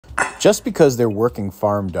Just because they're working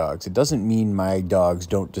farm dogs, it doesn't mean my dogs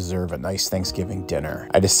don't deserve a nice Thanksgiving dinner.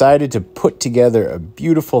 I decided to put together a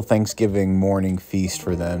beautiful Thanksgiving morning feast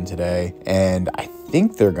for them today, and I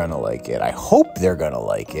think they're gonna like it. I hope they're gonna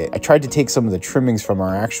like it. I tried to take some of the trimmings from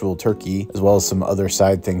our actual turkey, as well as some other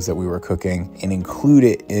side things that we were cooking, and include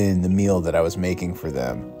it in the meal that I was making for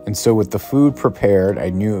them. And so with the food prepared, I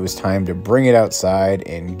knew it was time to bring it outside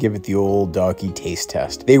and give it the old doggy taste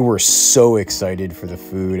test. They were so excited for the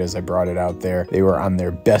food as I brought it out there. They were on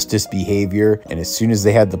their bestest behavior, and as soon as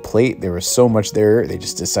they had the plate, there was so much there, they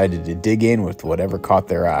just decided to dig in with whatever caught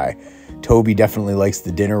their eye. Toby definitely likes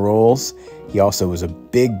the dinner rolls. He also was a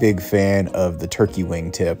big fan of the turkey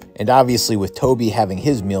wing tip. And obviously with Toby having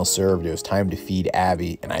his meal served, it was time to feed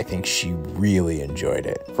Abby, and I think she really enjoyed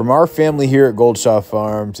it. From our family here at Goldshaw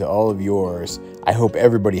Farm to all of yours, I hope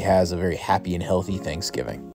everybody has a very happy and healthy Thanksgiving.